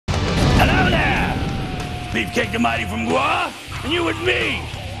Beefcake the Mighty from Gua, and you with me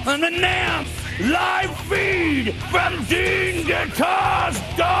on the NAMM live feed from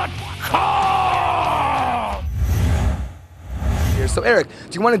DeanGuitars.com. So Eric,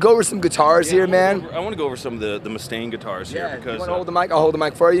 do you want to go over some guitars here, man? I want to go over some of the Mustaine guitars here. Yeah, because you want to hold the mic? I'll hold the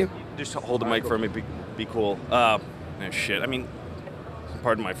mic for you. Just hold the mic for me, be cool. Shit, I mean,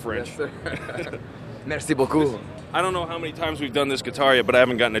 pardon my French. Yes, merci beaucoup. I don't know how many times we've done this guitar yet, but I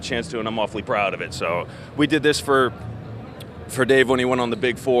haven't gotten a chance to, and I'm awfully proud of it. So we did this for Dave when he went on the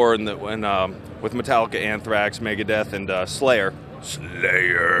Big Four and with Metallica, Anthrax, Megadeth, and Slayer.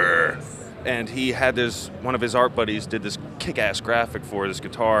 And he had one of his art buddies did this kick-ass graphic for this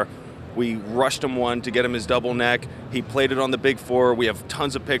guitar. We rushed him one to get him his double neck. He played it on the Big Four. We have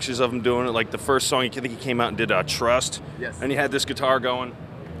tons of pictures of him doing it. Like the first song, I think he came out and did Trust. Yes. And he had this guitar going.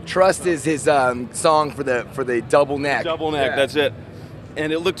 Trust is his song for the double neck. Double neck, yeah. That's it.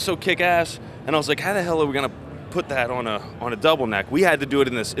 And it looked so kick-ass. And I was like, how the hell are we gonna put that on a double neck? We had to do it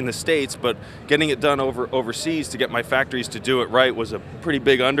in the States, but getting it done overseas to get my factories to do it right was a pretty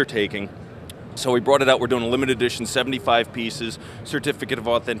big undertaking. So we brought it out. We're doing a limited edition, 75 pieces, certificate of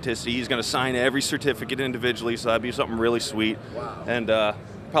authenticity. He's going to sign every certificate individually, so that'd be something really sweet. Wow. And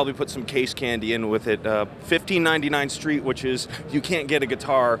probably put some case candy in with it. 1599 Street, which is, you can't get a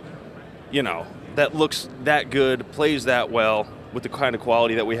guitar, you know, that looks that good, plays that well, with the kind of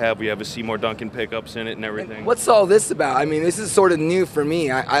quality that we have. We have a Seymour Duncan pickups in it and everything. And what's all this about? I mean, this is sort of new for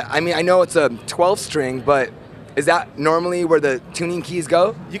me. I mean, I know it's a 12-string, but is that normally where the tuning keys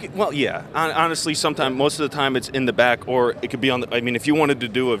go? Well, yeah. Honestly, sometimes, most of the time, it's in the back, or it could be on the. I mean, if you wanted to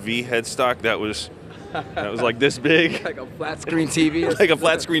do a V headstock, that was like this big, like a flat screen TV. Like a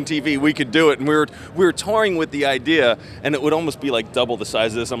flat screen TV, we could do it. And we were toying with the idea, and it would almost be like double the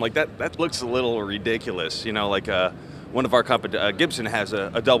size of this. I'm like, that looks a little ridiculous, you know. Like one of our Gibson has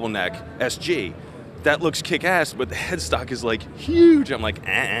a double neck SG. That looks kick-ass, but the headstock is like huge. I'm like,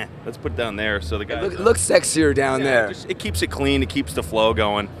 let's put it down there. So the guy it looks sexier down there. It keeps it clean. It keeps the flow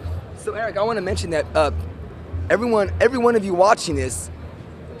going. So Eric, I want to mention that every one of you watching this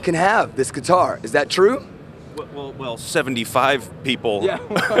can have this guitar. Is that true? Well, 75 people. Yeah.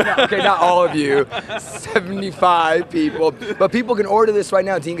 Okay, not all of you. 75 people. But people can order this right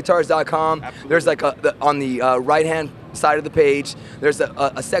now at DeanGuitars.com. There's like on the right-hand side of the page, there's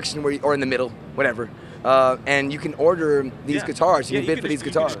a section where or in the middle, whatever. And you can order these guitars. You can bid for these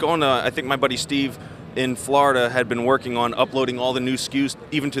guitars. You can just go on, I think my buddy Steve in Florida had been working on uploading all the new SKUs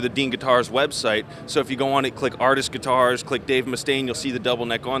even to the Dean Guitars website. So if you go on it, click Artist Guitars, click Dave Mustaine, you'll see the double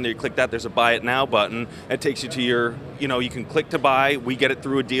neck on there. You click that, there's a Buy It Now button. It takes you to your, you know, you can click to buy. We get it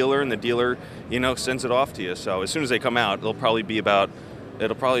through a dealer, and the dealer, you know, sends it off to you. So as soon as they come out, it'll probably be about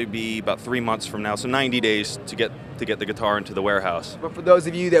 3 months from now, so 90 days to get the guitar into the warehouse. But for those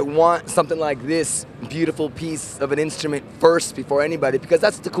of you that want something like this beautiful piece of an instrument first before anybody, because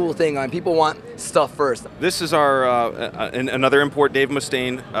that's the cool thing, people want stuff first. This is our another import, Dave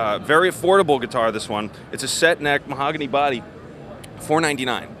Mustaine, very affordable guitar. This one, it's a set neck mahogany body,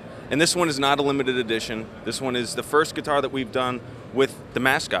 $4.99, and this one is not a limited edition. This one is the first guitar that we've done with the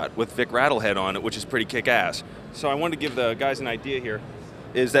mascot, with Vic Rattlehead on it, which is pretty kick-ass. So I wanted to give the guys an idea here.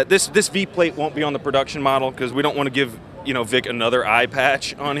 Is that this V plate won't be on the production model because we don't want to give, you know, Vic another eye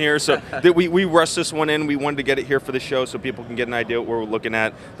patch on here. So we rushed this one in. We wanted to get it here for the show so people can get an idea what we're looking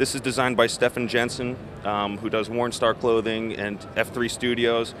at. This is designed by Stefan Jensen, who does Warren Star Clothing and F3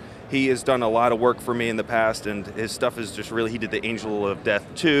 Studios. He has done a lot of work for me in the past, and his stuff is just really, he did the Angel of Death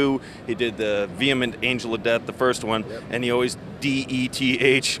 2, he did the Vehement Angel of Death, the first one, and he always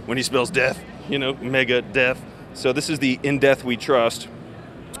D-E-T-H when he spells death, you know, mega death. So this is the In Death We Trust.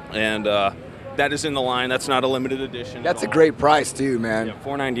 And that is in the line. That's not a limited edition. That's a great price too, man. Yeah,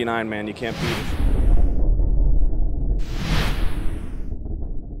 $4.99, man. You can't beat it.